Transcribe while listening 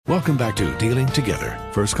Welcome back to Dealing Together.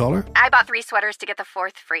 First caller? I bought 3 sweaters to get the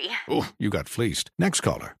 4th free. Oh, you got fleeced. Next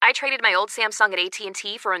caller? I traded my old Samsung at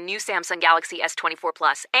AT&T for a new Samsung Galaxy S24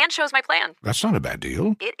 Plus and chose my plan. That's not a bad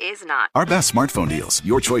deal. It is not. Our best smartphone deals.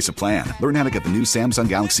 Your choice of plan. Learn how to get the new Samsung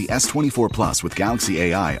Galaxy S24 Plus with Galaxy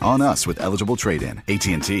AI on us with eligible trade-in.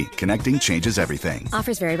 AT&T. Connecting changes everything.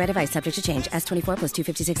 Offers vary by device. Subject to change. S24 plus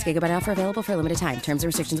 256 gigabyte offer available for a limited time. Terms and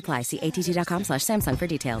restrictions apply. See att.com/Samsung for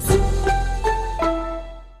details.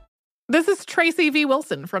 This is Tracy V.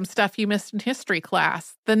 Wilson from Stuff You Missed in History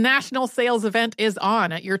class. The national sales event is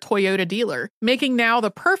on at your Toyota dealer, making now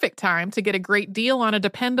the perfect time to get a great deal on a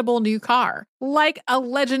dependable new car. Like a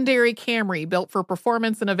legendary Camry built for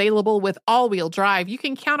performance and available with all-wheel drive, you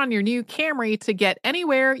can count on your new Camry to get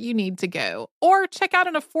anywhere you need to go. Or check out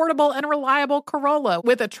an affordable and reliable Corolla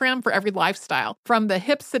with a trim for every lifestyle. From the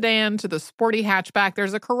hip sedan to the sporty hatchback,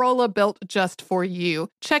 there's a Corolla built just for you.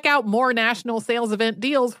 Check out more national sales event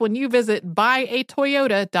deals when you visit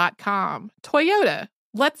buyatoyota.com. Toyota,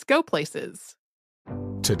 let's go places.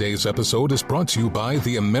 Today's episode is brought to you by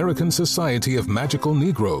the American Society of Magical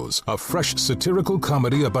Negroes, a fresh satirical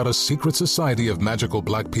comedy about a secret society of magical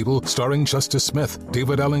black people starring Justice Smith,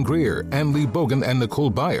 David Alan Grier, Ann Lee Bogan, and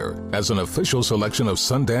Nicole Byer. As an official selection of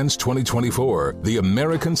Sundance 2024, the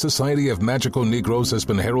American Society of Magical Negroes has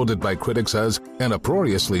been heralded by critics as an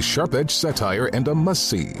uproariously sharp-edged satire and a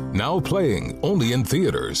must-see. Now playing only in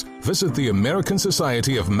theaters. Visit the American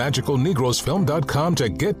Society of Magical Negroes Film.com to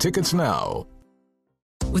get tickets now.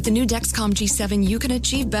 With the new Dexcom G7, you can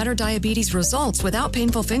achieve better diabetes results without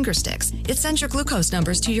painful finger sticks. It sends your glucose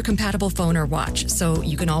numbers to your compatible phone or watch, so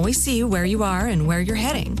you can always see where you are and where you're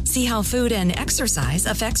heading. See how food and exercise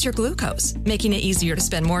affects your glucose, making it easier to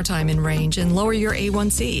spend more time in range and lower your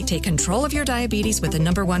A1C. Take control of your diabetes with the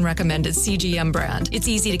 #1 recommended CGM brand. It's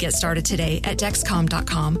easy to get started today at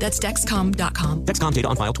Dexcom.com. That's Dexcom.com. Dexcom data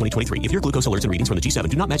on file 2023. If your glucose alerts and readings from the G7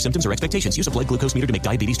 do not match symptoms or expectations, use a blood glucose meter to make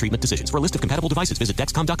diabetes treatment decisions. For a list of compatible devices, visit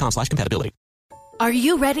Dexcom.com/compatibility. Are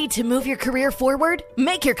you ready to move your career forward?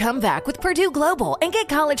 Make your comeback with Purdue Global and get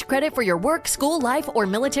college credit for your work, school life, or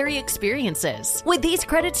military experiences. With these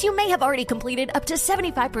credits, you may have already completed up to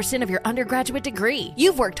 75% of your undergraduate degree.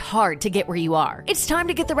 You've worked hard to get where you are. It's time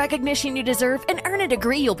to get the recognition you deserve and earn a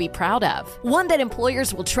degree you'll be proud of. One that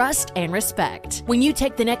employers will trust and respect. When you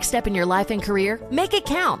take the next step in your life and career, make it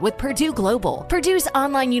count with Purdue Global, Purdue's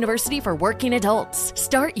online university for working adults.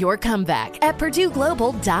 Start your comeback at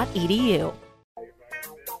purdueglobal.edu.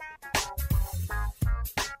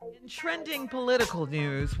 Trending political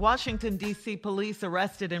news, Washington, D.C. police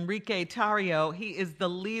arrested Enrique Tarrio. He is the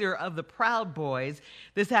leader of the Proud Boys.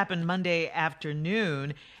 This happened Monday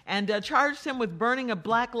afternoon, and charged him with burning a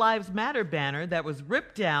Black Lives Matter banner that was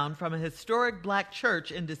ripped down from a historic black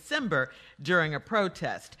church in December during a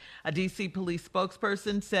protest. A D.C. police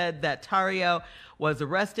spokesperson said that Tarrio was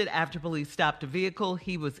arrested after police stopped a vehicle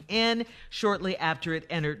he was in shortly after it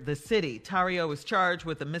entered the city. Tarrio was charged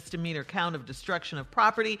with a misdemeanor count of destruction of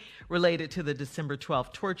property related to the December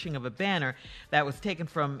 12th torching of a banner that was taken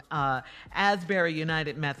from Asbury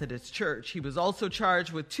United Methodist Church. He was also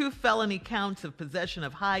charged with 2 felony counts of possession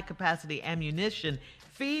of high-capacity ammunition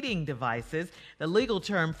feeding devices, the legal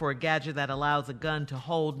term for a gadget that allows a gun to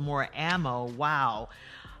hold more ammo. Wow.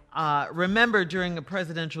 Remember, during a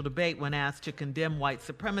presidential debate, when asked to condemn white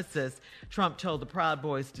supremacists, Trump told the Proud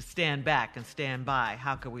Boys to stand back and stand by.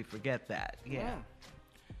 How could we forget that? Yeah.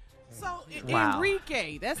 So, Wow.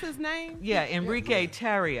 Enrique, that's his name? Yeah, Enrique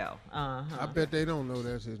Tarrio. I bet they don't know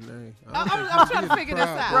that's his name. I'm trying to figure this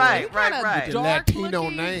out. Right. The Latino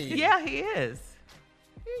name. Yeah, he is.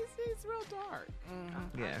 He's real dark.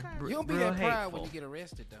 Yeah. Okay. You don't be real that proud hateful. when you get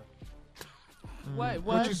arrested, though. What?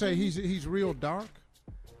 What'd you say? He's real dark?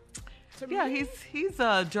 Yeah, he's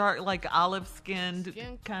a dark, like olive-skinned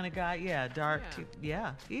kind of guy. Yeah, dark.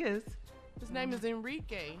 Yeah. He is. His name is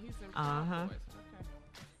Enrique. He's in Uh-huh.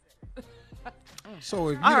 So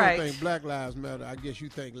if you don't think Black Lives Matter, I guess you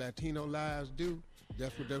think Latino lives do?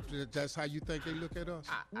 That's how you think they look at us?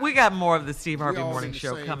 We got more of the Steve We Harvey all Morning in the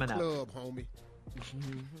Show same coming club, up. Homie.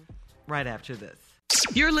 Right after this.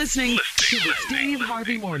 You're listening to the Steve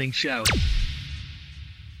Harvey Morning Show.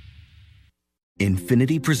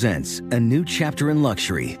 Infinity presents a new chapter in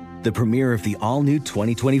luxury, the premiere of the all-new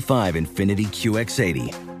 2025 Infinity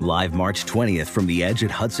QX80, live March 20th from the Edge at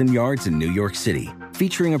Hudson Yards in New York City,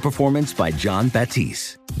 featuring a performance by John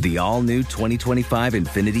Batiste. The all-new 2025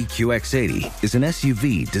 Infinity QX80 is an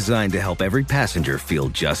SUV designed to help every passenger feel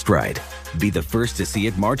just right. Be the first to see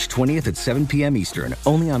it March 20th at 7 p.m. Eastern,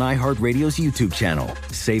 only on iHeartRadio's YouTube channel.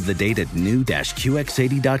 Save the date at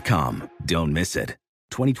new-QX80.com. Don't miss it.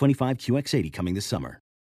 2025 QX80 coming this summer.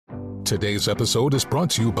 Today's episode is brought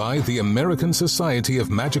to you by the American Society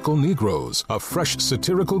of Magical Negroes, a fresh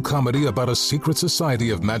satirical comedy about a secret society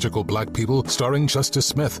of magical black people starring Justice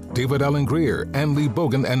Smith, David Allen Greer, Ann Lee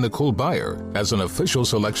Bogan, and Nicole Byer. As an official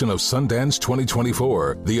selection of Sundance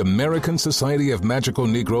 2024, the American Society of Magical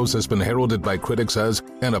Negroes has been heralded by critics as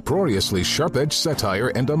an uproariously sharp-edged satire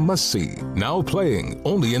and a must-see. Now playing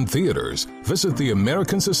only in theaters. Visit the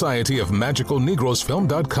American Society of Magical Negroes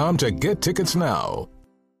Film.com to get tickets now.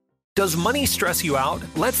 Does money stress you out?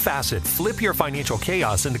 Let Facet flip your financial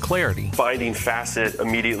chaos into clarity. Finding Facet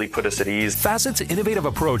immediately put us at ease. Facet's innovative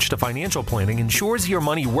approach to financial planning ensures your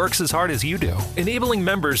money works as hard as you do, enabling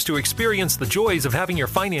members to experience the joys of having your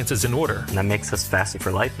finances in order. And that makes us Facet for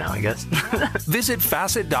life now, I guess. Visit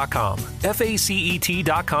Facet.com,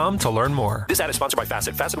 FACET.com to learn more. This ad is sponsored by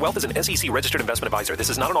Facet. Facet Wealth is an SEC registered investment advisor. This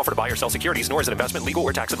is not an offer to buy or sell securities, nor is it investment, legal,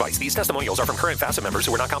 or tax advice. These testimonials are from current Facet members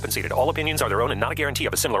who are not compensated. All opinions are their own and not a guarantee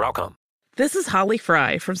of a similar outcome. This is Holly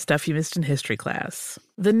Fry from Stuff You Missed in History Class.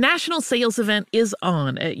 The national sales event is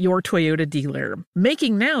on at your Toyota dealer,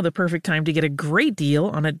 making now the perfect time to get a great deal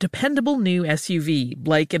on a dependable new SUV,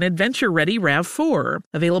 like an adventure-ready RAV4.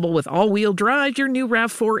 Available with all-wheel drive, your new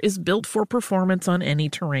RAV4 is built for performance on any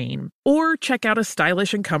terrain. Or check out a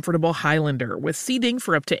stylish and comfortable Highlander with seating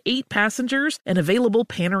for up to 8 passengers and available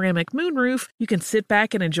panoramic moonroof. You can sit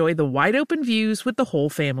back and enjoy the wide-open views with the whole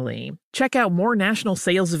family. Check out more national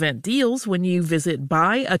sales event deals when you visit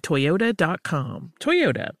buyatoyota.com.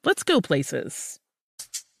 Toyota, let's go places.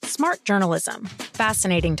 Smart journalism.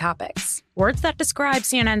 Fascinating topics. Words that describe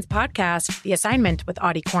CNN's podcast, The Assignment with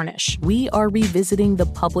Audie Cornish. We are revisiting the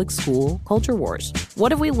public school culture wars.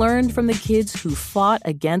 What have we learned from the kids who fought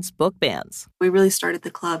against book bans? We really started the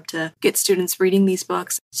club to get students reading these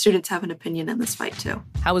books. Students have an opinion in this fight, too.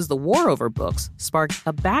 How has the war over books sparked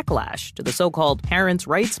a backlash to the so-called parents'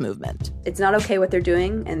 rights movement? It's not okay what they're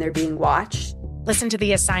doing, and they're being watched. Listen to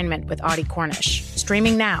The Assignment with Audie Cornish,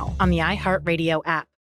 streaming now on the iHeartRadio app.